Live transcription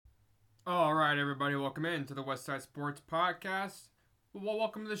Alright, everybody, welcome in to the Westside Sports Podcast. Well,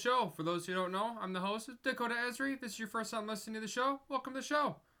 welcome to the show. For those who don't know, I'm the host, Dakota Esri. If this is your first time listening to the show, welcome to the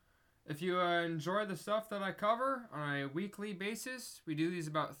show. If you enjoy the stuff that I cover on a weekly basis, we do these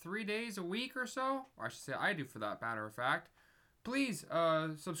about 3 days a week or so. Or I should say I do, for that matter of fact. Please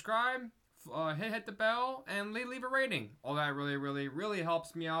subscribe, hit the bell, and leave a rating. All that really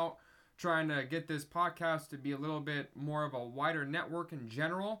helps me out trying to get this podcast to be a little bit more of a wider network in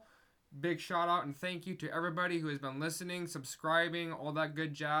general. Big shout out and thank you to everybody who has been listening, subscribing, all that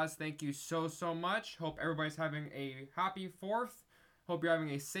good jazz. Thank you so much. Hope everybody's having a happy 4th. Hope you're having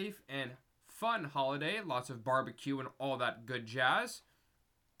a safe and fun holiday. Lots of barbecue and all that good jazz.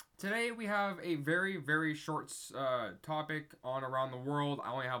 Today we have a very short topic on around the world.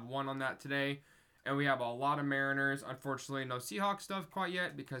 I only have one on that today. And we have a lot of Mariners. Unfortunately, no Seahawks stuff quite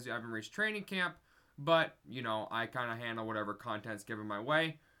yet because we haven't reached training camp. But, you know, I kind of handle whatever content's given my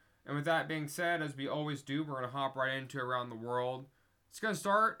way. And with that being said, as we always do, we're going to hop right into around the world. It's going to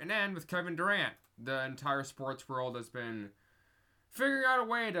start and end with Kevin Durant. The entire sports world has been figuring out a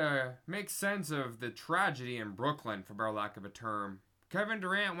way to make sense of the tragedy in Brooklyn, for better lack of a term. Kevin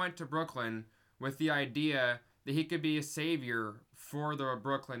Durant went to Brooklyn with the idea that he could be a savior for the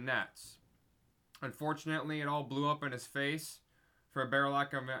Brooklyn Nets. Unfortunately, it all blew up in his face. For a better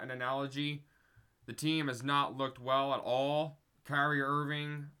lack of an analogy, the team has not looked well at all. Kyrie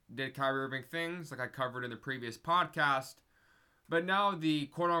Irving did Kyrie Irving things like I covered in the previous podcast. But now the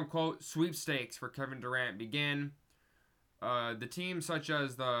quote-unquote sweepstakes for Kevin Durant begin. The teams such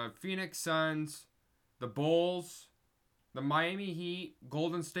as the Phoenix Suns, the Bulls, the Miami Heat,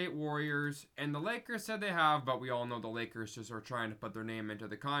 Golden State Warriors, and the Lakers said they have, but we all know the Lakers just are trying to put their name into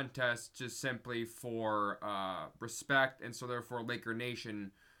the contest just simply for respect, and so therefore Laker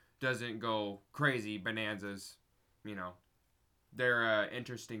Nation doesn't go crazy bonanzas, you know. They're an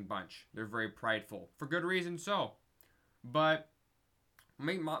interesting bunch. They're very prideful. For good reason so. But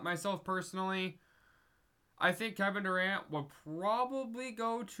myself personally, I think Kevin Durant will probably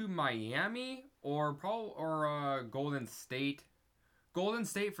go to Miami or Golden State. Golden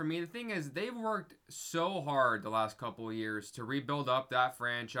State, for me, the thing is, they've worked so hard the last couple of years to rebuild up that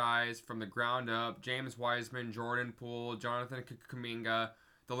franchise from the ground up. James Wiseman, Jordan Poole, Jonathan Kuminga,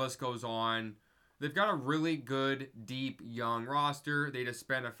 the list goes on. They've got a really good, deep, young roster. They just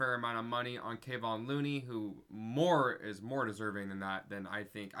spent a fair amount of money on Kevon Looney, who is more deserving than that than I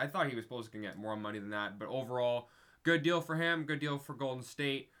think. I thought he was supposed to get more money than that, but overall, good deal for him, good deal for Golden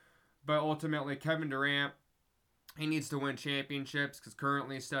State. But ultimately, Kevin Durant, he needs to win championships because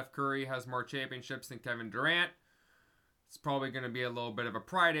currently Steph Curry has more championships than Kevin Durant. It's probably going to be a little bit of a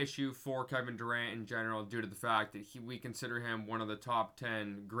pride issue for Kevin Durant in general due to the fact that we consider him one of the top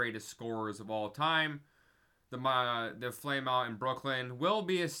 10 greatest scorers of all time. The flame out in Brooklyn will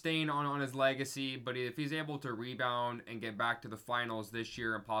be a stain on his legacy, but if he's able to rebound and get back to the finals this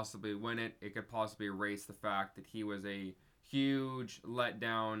year and possibly win it, it could possibly erase the fact that he was a huge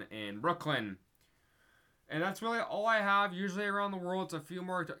letdown in Brooklyn. And that's really all I have. Usually around the world, it's a few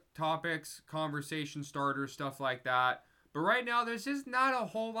more topics, conversation starters, stuff like that. But right now, there's just not a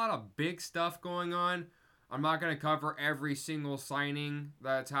whole lot of big stuff going on. I'm not going to cover every single signing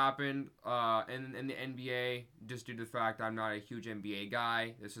that's happened in the NBA, just due to the fact I'm not a huge NBA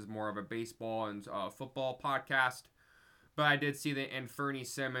guy. This is more of a baseball and football podcast. But I did see that Anfernee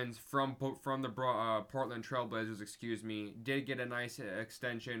Simons from the Portland Trailblazers, did get a nice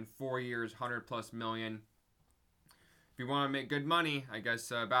extension, 4 years, $100+ million. If you want to make good money, I guess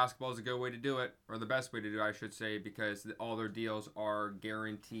basketball is a good way to do it, or the best way to do it, I should say, because all their deals are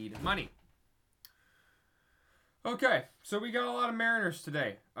guaranteed money. Okay, so we got a lot of Mariners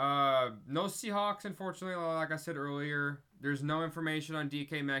today. No Seahawks, unfortunately, like I said earlier. There's no information on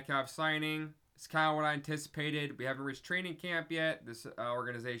DK Metcalf signing. It's kind of what I anticipated. We haven't reached training camp yet. This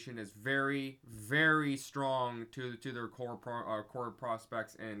organization is very strong to their core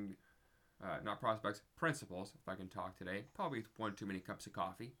prospects and principals, if I can talk today. Probably one too many cups of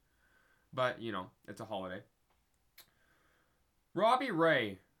coffee. But, you know, it's a holiday. Robbie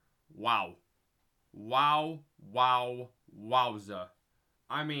Ray. Wow. Wowza.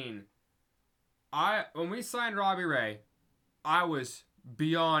 I mean, when we signed Robbie Ray, I was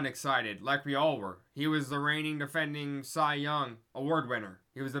beyond excited, like we all were. He was the reigning defending Cy Young award winner.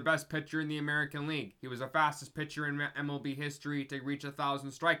 He was the best pitcher in the American League. He was the fastest pitcher in MLB history to reach 1,000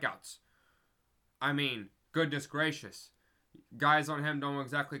 strikeouts. I mean, goodness gracious. Guys on him don't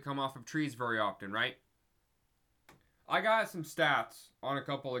exactly come off of trees very often, right? I got some stats on a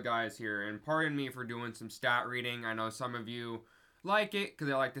couple of guys here, and pardon me for doing some stat reading. I know some of you like it because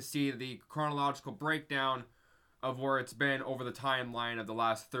they like to see the chronological breakdown. of where it's been over the timeline of the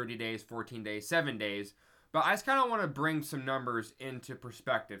last 30 days, 14 days, 7 days. But I just kind of want to bring some numbers into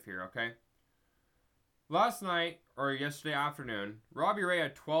perspective here, okay? Last night, or yesterday afternoon, Robbie Ray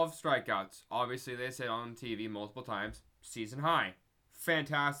had 12 strikeouts. Obviously, they said on TV multiple times, season high.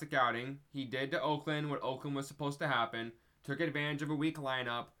 Fantastic outing. He did to Oakland what Oakland was supposed to happen. Took advantage of a weak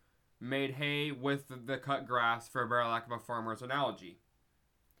lineup. Made hay with the cut grass, for a better lack of a farmer's analogy.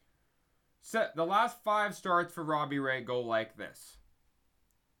 The last 5 starts for Robbie Ray go like this.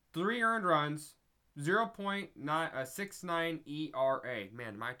 3 earned runs, 0.69 ERA.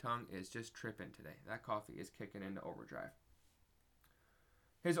 Man, my tongue is just tripping today. That coffee is kicking into overdrive.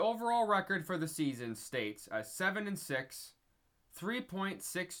 His overall record for the season states as 7-6,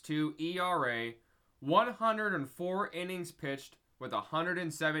 3.62 ERA, 104 innings pitched with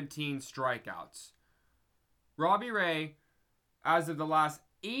 117 strikeouts. Robbie Ray, as of the last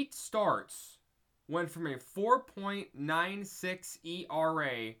 8 starts, went from a 4.96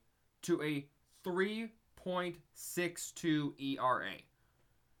 ERA to a 3.62 ERA.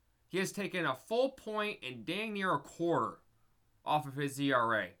 He has taken a full point and dang near a quarter off of his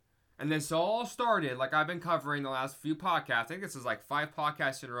ERA. And this all started, like I've been covering the last few podcasts. I think this is like 5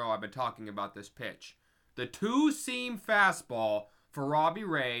 podcasts in a row I've been talking about this pitch. The 2-seam fastball for Robbie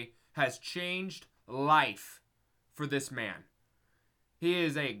Ray has changed life for this man. He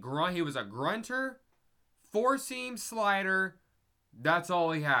was a grunter, 4-seam slider. That's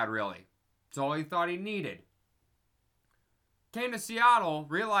all he had, really. That's all he thought he needed. Came to Seattle,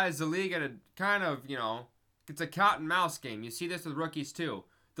 realized the league had a kind of, it's a cat and mouse game. You see this with rookies too.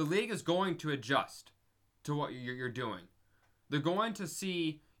 The league is going to adjust to what you're doing. They're going to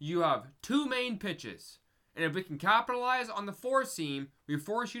see you have 2 main pitches. And if we can capitalize on the 4-seam, we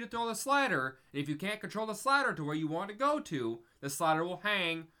force you to throw the slider. And if you can't control the slider to where you want to go to, the slider will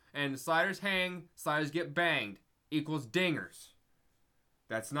hang. And the sliders hang, sliders get banged. Equals dingers.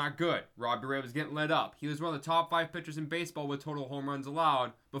 That's not good. Robbie Ray was getting lit up. He was one of the top 5 pitchers in baseball with total home runs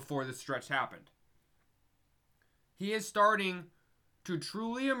allowed before this stretch happened. He is starting to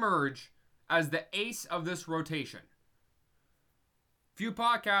truly emerge as the ace of this rotation. A few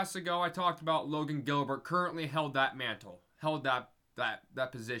podcasts ago, I talked about Logan Gilbert currently held that mantle, held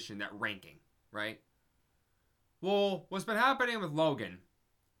that position, that ranking, right? Well, what's been happening with Logan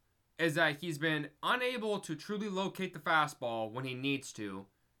is that he's been unable to truly locate the fastball when he needs to.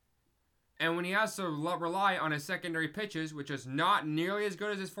 And when he has to rely on his secondary pitches, which is not nearly as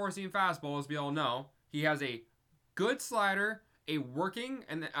good as his 4-seam fastball, as we all know, he has a good slider, a working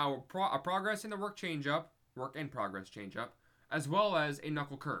and a progress in the work in progress changeup, as well as a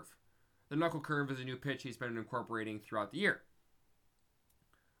knuckle curve. The knuckle curve is a new pitch he's been incorporating throughout the year.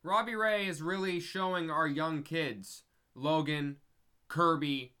 Robbie Ray is really showing our young kids, Logan,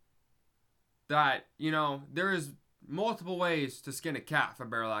 Kirby, that, there is multiple ways to skin a cat, for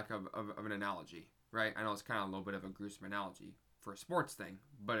better lack of an analogy, right? I know it's kind of a little bit of a gruesome analogy for a sports thing,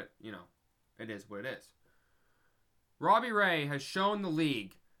 but, it is what it is. Robbie Ray has shown the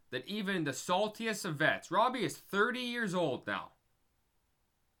league that even the saltiest of vets, Robbie is 30 years old now,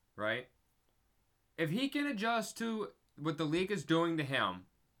 right? If he can adjust to what the league is doing to him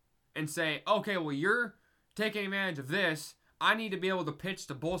and say, okay, well, you're taking advantage of this, I need to be able to pitch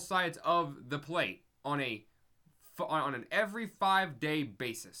to both sides of the plate on an every 5-day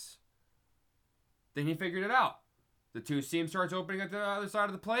basis. Then he figured it out. The 2-seam starts opening at the other side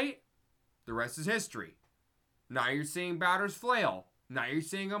of the plate. The rest is history. Now you're seeing batters flail. Now you're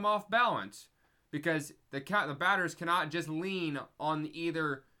seeing them off balance. Because the batters cannot just lean on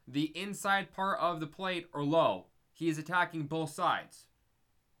either the inside part of the plate or low. He is attacking both sides.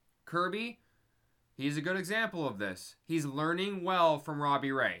 Kirby, he's a good example of this. He's learning well from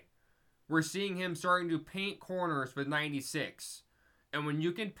Robbie Ray. We're seeing him starting to paint corners with 96. And when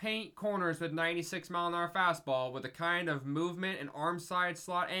you can paint corners with 96 mile an hour fastball with the kind of movement and arm side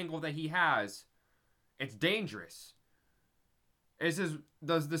slot angle that he has, it's dangerous.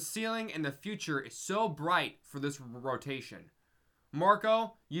 The ceiling and the future is so bright for this rotation.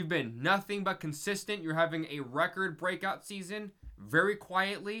 Marco, you've been nothing but consistent. You're having a record breakout season very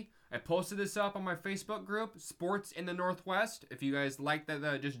quietly. I posted this up on my Facebook group, Sports in the Northwest. If you guys like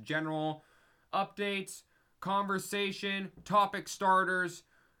the just general updates, conversation, topic starters,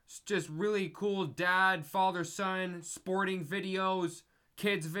 just really cool dad, father, son, sporting videos,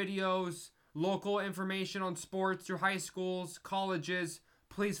 kids videos, local information on sports through high schools, colleges.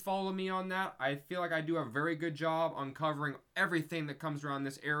 Please follow me on that. I feel like I do a very good job on covering everything that comes around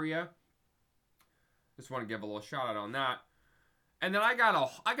this area. Just want to give a little shout out on that. And then I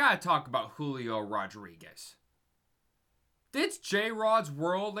gotta talk about Julio Rodriguez. It's J-Rod's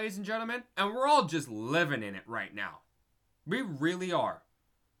world, ladies and gentlemen, and we're all just living in it right now. We really are.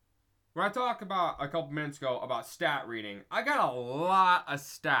 When I talked about a couple minutes ago about stat reading, I got a lot of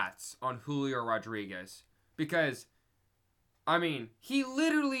stats on Julio Rodriguez because, I mean, he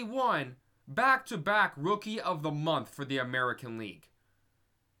literally won back-to-back Rookie of the Month for the American League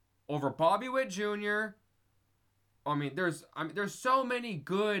over Bobby Witt Jr. There's so many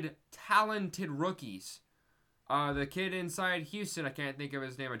good, talented rookies. The kid inside Houston, I can't think of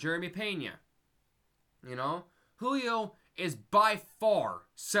his name, Jeremy Pena. You know, Julio is by far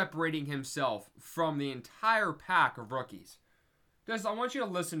separating himself from the entire pack of rookies. Guys, I want you to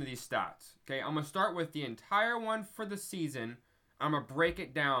listen to these stats. Okay, I'm going to start with the entire one for the season. I'm going to break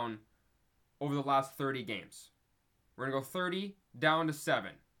it down over the last 30 games. We're going to go 30 down to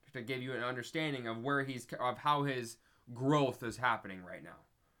 7 to give you an understanding of of how his growth is happening right now.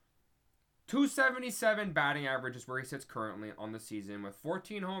 277 batting average is where he sits currently on the season with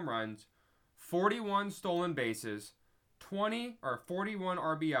 14 home runs, 41 stolen bases, 41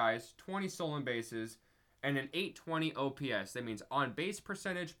 RBIs, 20 stolen bases, and an 820 OPS. That means on base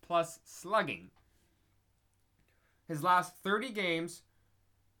percentage plus slugging. His last 30 games,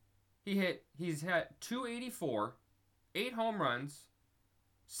 he's had 284, 8 home runs,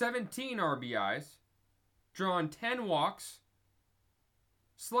 17 RBIs, drawn 10 walks,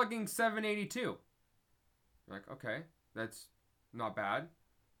 slugging 782. Like, okay, that's not bad.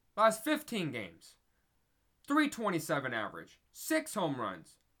 Last 15 games, 327 average, 6 home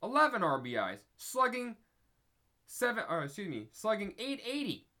runs, 11 RBIs, slugging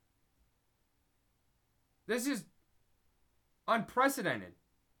 880. This is unprecedented.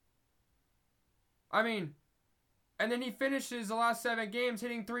 I mean, and then he finishes the last 7 games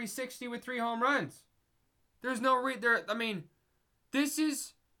hitting 360 with 3 home runs. There's no this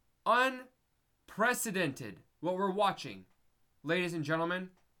is unprecedented what we're watching, ladies and gentlemen.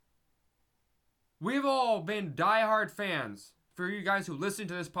 We've all been diehard fans. For you guys who listen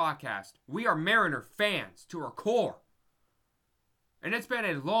to this podcast, we are Mariner fans to our core. And it's been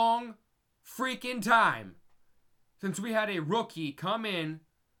a long freaking time since we had a rookie come in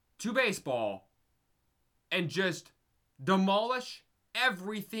to baseball and just demolish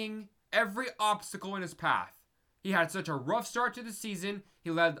everything, every obstacle in his path. He had such a rough start to the season. He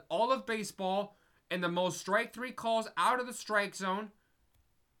led all of baseball in the most strike 3 calls out of the strike zone.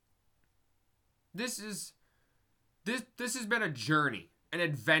 This has been a journey, an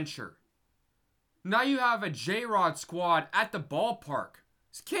adventure. Now you have a J-Rod squad at the ballpark.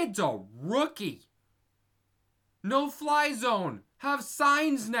 This kid's a rookie. No fly zone. Have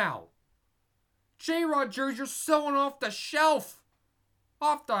signs now. J-Rod jerseys are sewing off the shelf.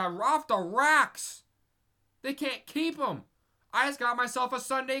 Off the racks. They can't keep them. I just got myself a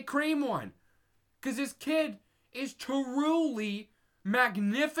Sunday cream one. Because this kid is truly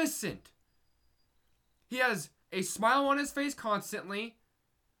magnificent. He has a smile on his face constantly.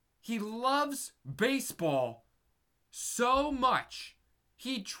 He loves baseball so much.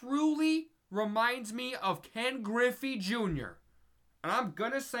 He truly reminds me of Ken Griffey Jr. And I'm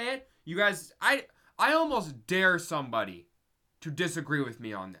going to say it. You guys, I almost dare somebody to disagree with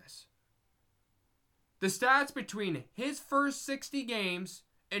me on this. The stats between his first 60 games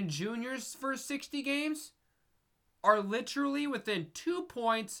and Junior's first 60 games are literally within 2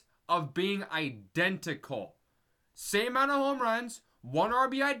 points of being identical. Same amount of home runs, 1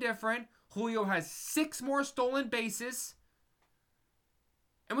 RBI different. Julio has 6 more stolen bases.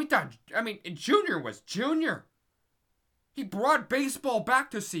 And we thought, Junior was Junior. He brought baseball back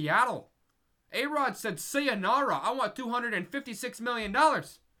to Seattle. A-Rod said, sayonara, I want $256 million.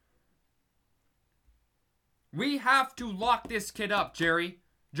 We have to lock this kid up, Jerry.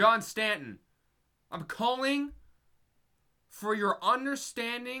 John Stanton. I'm calling for your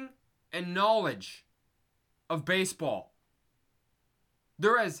understanding and knowledge of baseball.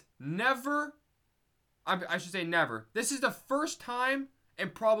 There has never, I should say never, this is the first time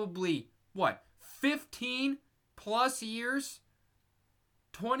in probably, 15 plus years?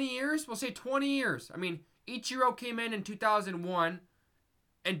 20 years? We'll say 20 years. Ichiro came in 2001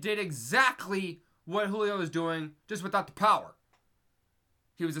 and did exactly what Julio was doing, just without the power.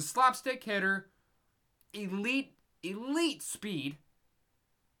 He was a slapstick hitter, elite speed,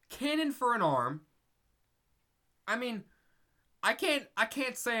 cannon for an arm. I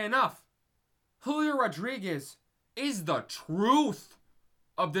can't say enough. Julio Rodriguez is the truth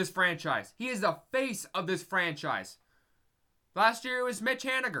of this franchise. He is the face of this franchise. Last year it was Mitch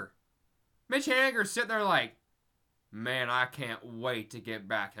Haniger. Mitch Haniger's sitting there like, man, I can't wait to get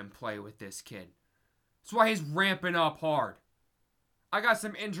back and play with this kid. That's why he's ramping up hard. I got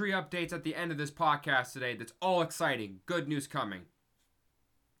some injury updates at the end of this podcast today that's all exciting. Good news coming.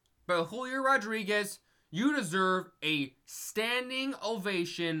 But Julio Rodriguez, you deserve a standing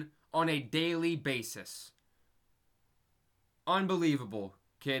ovation on a daily basis. Unbelievable,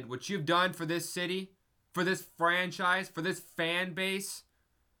 kid. What you've done for this city, for this franchise, for this fan base.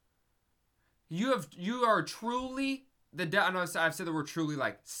 You are truly I know I've said the word truly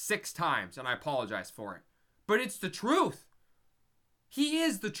like 6 times, and I apologize for it. But it's the truth. He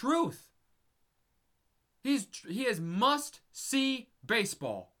is the truth. He is must-see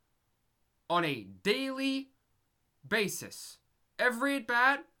baseball on a daily basis. Every at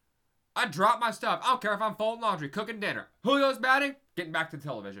bat, I drop my stuff. I don't care if I'm folding laundry, cooking dinner. Julio's batting, getting back to the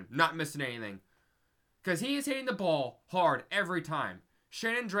television. Not missing anything. Because he is hitting the ball hard every time.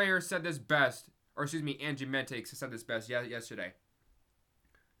 Shannon Drayer said this best. Or excuse me, Angie Mentix said this best yesterday.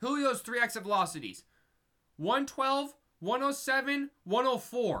 Julio's 3 exit velocities. 112, 107,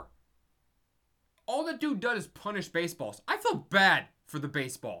 104. All the dude does is punish baseballs. I feel bad for the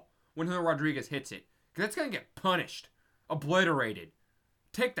baseball when Julio Rodriguez hits it. Because it's going to get punished. Obliterated.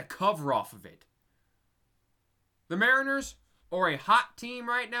 Take the cover off of it. The Mariners are a hot team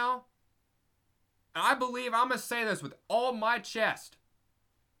right now. And I believe I'm going to say this with all my chest.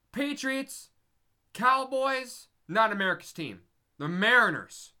 Patriots, Cowboys, not America's team. The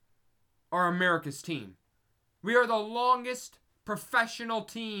Mariners are America's team. We are the longest professional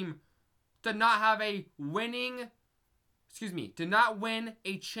team to not have to not win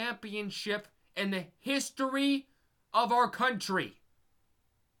a championship in the history of our country.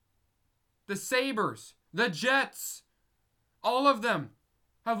 The Sabres, the Jets, all of them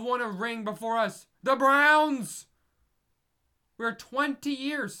have won a ring before us. The Browns. We're 20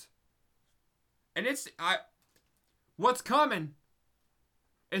 years. And what's coming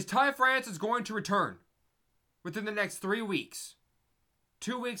is Ty France is going to return within the next 3 weeks.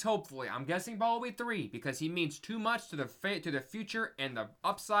 2 weeks, hopefully. I'm guessing probably 3 because he means too much to the future and the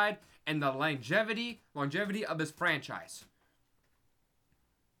upside and the longevity of this franchise.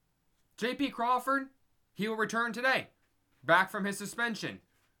 J.P. Crawford, he will return today, back from his suspension.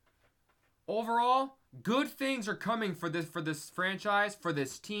 Overall, good things are coming for this franchise, for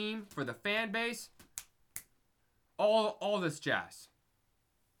this team, for the fan base. All this jazz.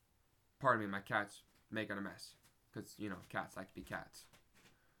 Pardon me, my cat's making a mess. Because, cats like to be cats.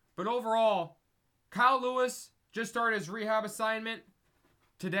 But overall, Kyle Lewis just started his rehab assignment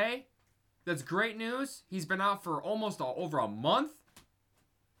today. That's great news. He's been out for almost over a month.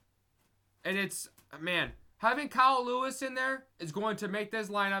 And having Kyle Lewis in there is going to make this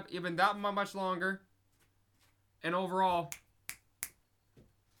lineup even that much longer. And overall,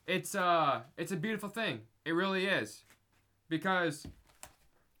 it's a beautiful thing. It really is. Because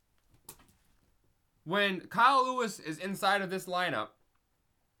when Kyle Lewis is inside of this lineup,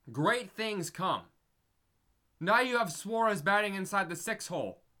 great things come. Now you have Suarez batting inside the 6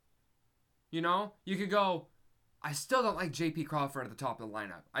 hole. You could go, I still don't like J.P. Crawford at the top of the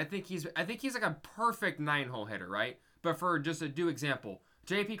lineup. I think he's like a perfect 9-hole hitter, right? But for just a do example,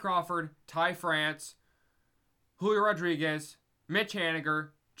 J.P. Crawford, Ty France, Julio Rodriguez, Mitch Haniger,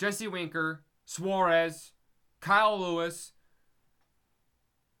 Jesse Winker, Suarez, Kyle Lewis.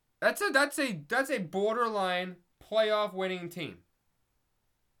 That's a borderline playoff winning team.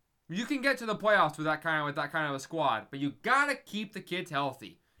 You can get to the playoffs with that kind of a squad, but you gotta keep the kids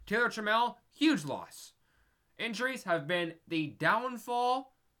healthy. Taylor Trammell, huge loss. Injuries have been the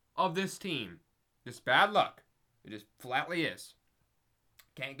downfall of this team. Just bad luck. It just flatly is.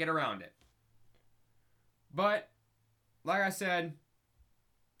 Can't get around it. But, like I said,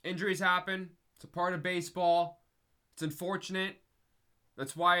 injuries happen. It's a part of baseball. It's unfortunate.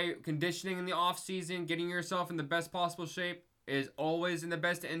 That's why conditioning in the offseason, getting yourself in the best possible shape, is always in the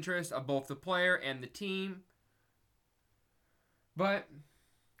best interest of both the player and the team. But,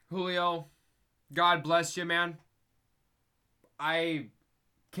 Julio, God bless you, man. I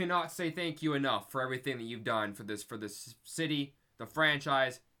cannot say thank you enough for everything that you've done for this city, the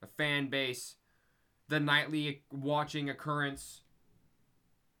franchise, the fan base, the nightly watching occurrence.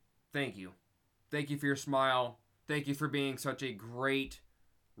 Thank you. Thank you for your smile. Thank you for being such a great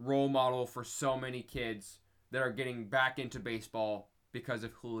role model for so many kids that are getting back into baseball because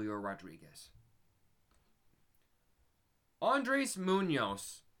of Julio Rodriguez. Andres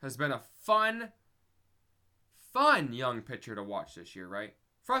Munoz has been a fun young pitcher to watch this year, right?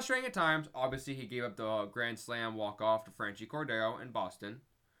 Frustrating at times. Obviously, he gave up the Grand Slam walk-off to Franchi Cordero in Boston.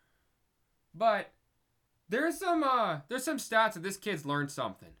 But there's some stats that this kid's learned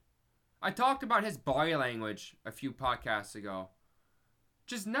something. I talked about his body language a few podcasts ago.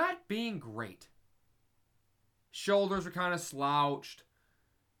 Just not being great. Shoulders were kind of slouched.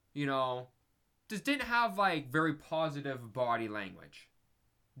 Just didn't have like very positive body language.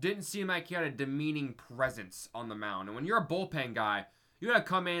 Didn't seem like he had a demeaning presence on the mound. And when you're a bullpen guy, you gotta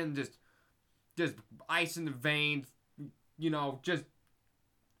come in and just ice in the veins, just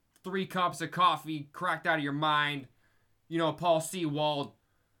 3 cups of coffee cracked out of your mind, Paul Sewald,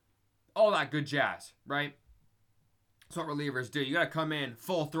 all that good jazz, right? That's what relievers do. You gotta come in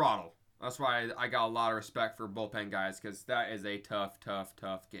full throttle. That's why I got a lot of respect for bullpen guys, because that is a tough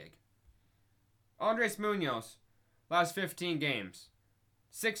gig. Andres Munoz, last 15 games.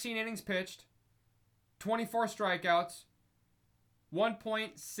 16 innings pitched, 24 strikeouts,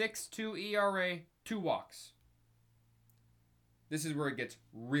 1.62 ERA, 2 walks. This is where it gets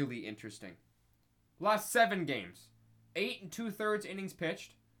really interesting. Last 7 games, 8 2/3 innings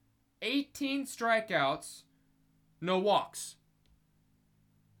pitched, 18 strikeouts, no walks.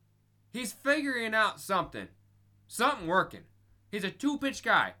 He's figuring out something. Something working. He's a 2-pitch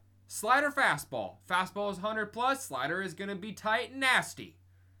guy. Slider, fastball. Fastball is 100 plus. Slider is going to be tight and nasty.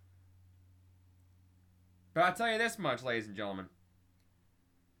 But I'll tell you this much, ladies and gentlemen.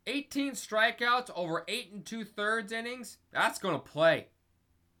 18 strikeouts over 8 2/3 innings. That's going to play.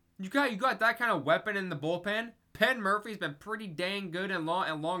 You got that kind of weapon in the bullpen. Penn Murphy's been pretty dang good in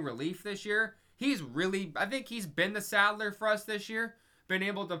long relief this year. I think he's been the Sadler for us this year. Been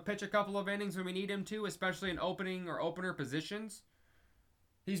able to pitch a couple of innings when we need him to, especially in opening or opener positions.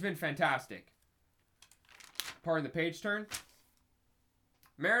 He's been fantastic. Pardon the page turn.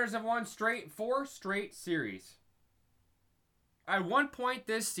 Mariners have won 4 straight series. At one point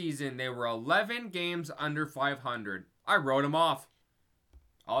this season, they were 11 games under 500. I wrote them off.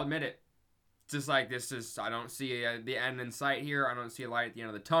 I'll admit it. Just like I don't see the end in sight here. I don't see a light at the end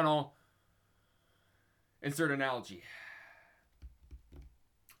of the tunnel. Insert analogy.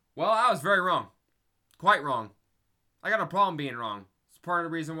 Well, I was very wrong. Quite wrong. I got a problem being wrong. It's part of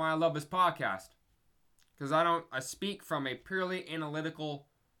the reason why I love this podcast. Because I speak from a purely analytical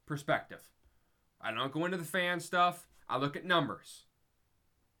perspective. I don't go into the fan stuff. I look at numbers.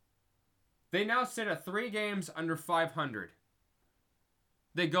 They now sit at 3 games under 500.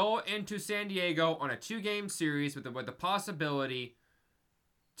 They go into San Diego on a 2-game series with the possibility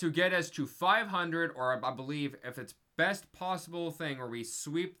to get us to 500, or I believe if it's best possible thing where we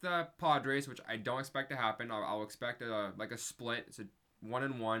sweep the Padres, which I don't expect to happen. I'll expect a split. It's a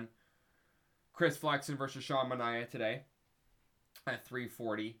 1-1. Chris Flexen versus Sean Manaea today at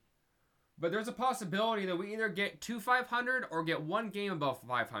 340. But there's a possibility that we either get to 500 or get 1 game above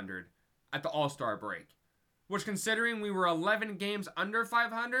 500 at the All-Star break. Which, considering we were 11 games under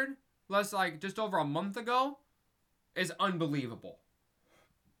 500, just over a month ago, is unbelievable.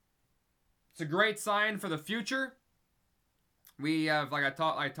 It's a great sign for the future. We have,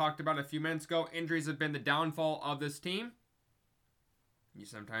 I talked about a few minutes ago, injuries have been the downfall of this team.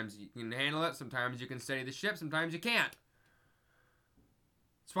 Sometimes you can handle it, sometimes you can steady the ship, sometimes you can't.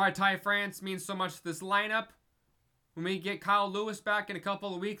 That's why Ty France means so much to this lineup. When we get Kyle Lewis back in a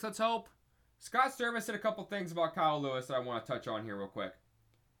couple of weeks, let's hope. Scott Servais said a couple things about Kyle Lewis that I want to touch on here real quick.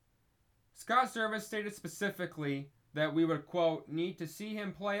 Scott Servais stated specifically that we would, quote, need to see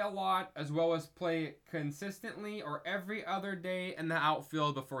him play a lot as well as play consistently or every other day in the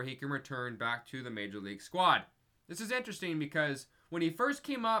outfield before he can return back to the Major League squad. This is interesting because when he first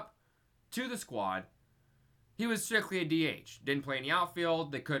came up to the squad, he was strictly a DH. Didn't play in the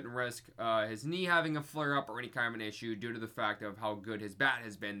outfield. They couldn't risk his knee having a flare-up or any kind of an issue due to the fact of how good his bat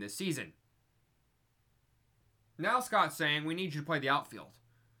has been this season. Now Scott's saying, we need you to play the outfield.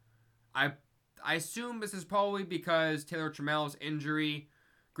 I assume this is probably because Taylor Trammell's injury.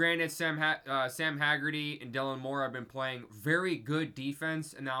 Granted, Sam Haggerty and Dylan Moore have been playing very good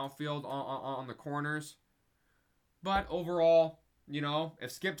defense in the outfield on the corners. But overall,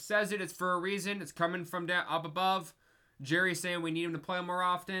 if Skip says it's for a reason. It's coming from up above. Jerry's saying we need him to play more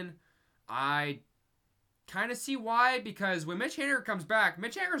often. I kind of see why, because when Mitch Haniger comes back,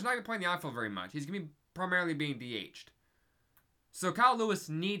 Mitch Haniger's not going to play in the outfield very much. He's going to be primarily being DH'd. So Kyle Lewis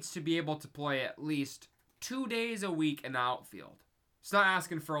needs to be able to play at least 2 days a week in the outfield. It's not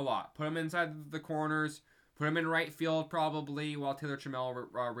asking for a lot. Put him inside the corners. Put him in right field probably while Taylor Trammell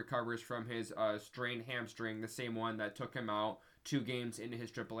recovers from his strained hamstring, the same one that took him out 2 games into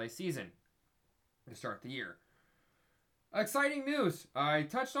his AAA season to start the year. Exciting news. I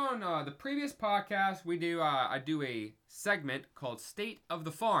touched on the previous podcast. I do a segment called State of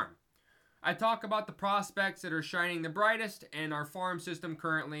the Farm. I talk about the prospects that are shining the brightest in our farm system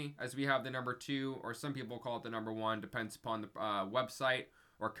currently, as we have the number 2, or some people call it the number 1, depends upon the website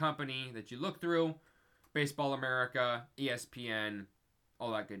or company that you look through. Baseball America, ESPN,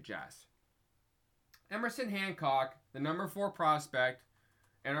 all that good jazz. Emerson Hancock, the number 4 prospect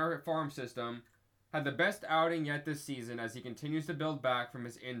in our farm system, had the best outing yet this season as he continues to build back from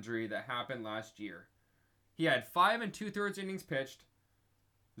his injury that happened last year. He had 5 2/3 innings pitched,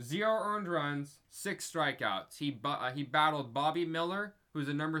 0 earned runs, 6 strikeouts. He battled Bobby Miller, who's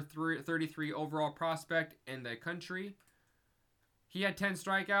the number 33 overall prospect in the country. He had 10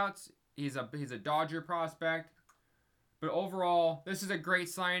 strikeouts. He's a Dodger prospect. But overall, this is a great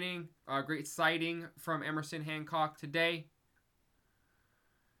sighting from Emerson Hancock today.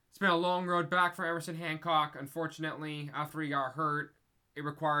 It's been a long road back for Emerson Hancock. Unfortunately, after he got hurt, it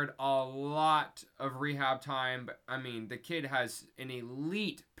required a lot of rehab time. But, I mean, the kid has an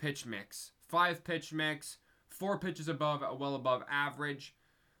elite pitch mix. 5 pitch mix, 4 pitches well above average.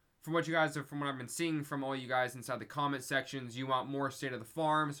 From what I've been seeing from all you guys inside the comment sections, you want more state of the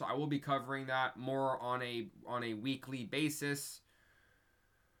farm, so I will be covering that more on a weekly basis,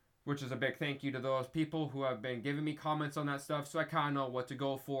 which is a big thank you to those people who have been giving me comments on that stuff, so I kind of know what to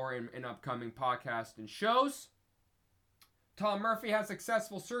go for in upcoming podcasts and shows. Tom Murphy had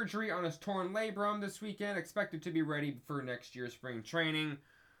successful surgery on his torn labrum this weekend, expected to be ready for next year's spring training.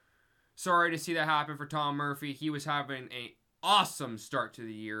 Sorry to see that happen for Tom Murphy. He was having an awesome start to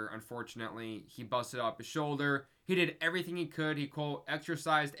the year. Unfortunately, he busted up his shoulder. He did everything he could. He, quote,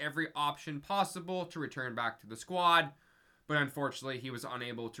 exercised every option possible to return back to the squad. But unfortunately, he was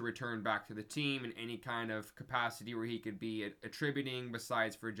unable to return back to the team in any kind of capacity where he could be attributing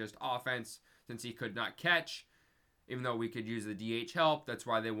besides for just offense, since he could not catch. Even though we could use the DH help, that's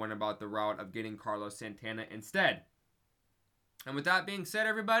why they went about the route of getting Carlos Santana instead. And with that being said,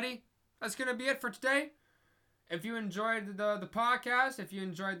 everybody, that's going to be it for today. If you enjoyed the podcast, if you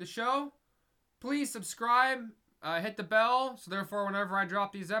enjoyed the show, please subscribe, hit the bell, so therefore whenever I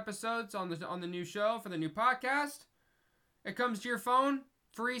drop these episodes on the new show for the new podcast, it comes to your phone,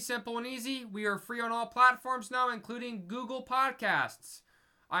 free, simple, and easy. We are free on all platforms now, including Google Podcasts.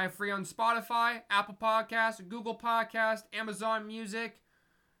 I am free on Spotify, Apple Podcasts, Google Podcasts, Amazon Music,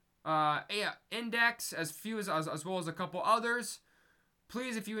 Index, as well as a couple others.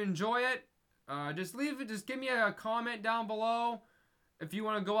 Please, if you enjoy it, just give me a comment down below. If you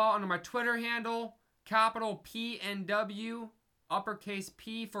want to go out under my Twitter handle, capital PNW, uppercase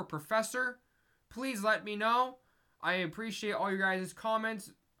P for Professor, please let me know. I appreciate all you guys'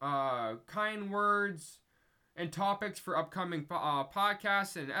 comments, kind words, and topics for upcoming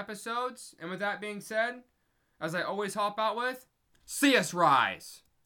podcasts and episodes. And with that being said, as I always hop out with, see us rise!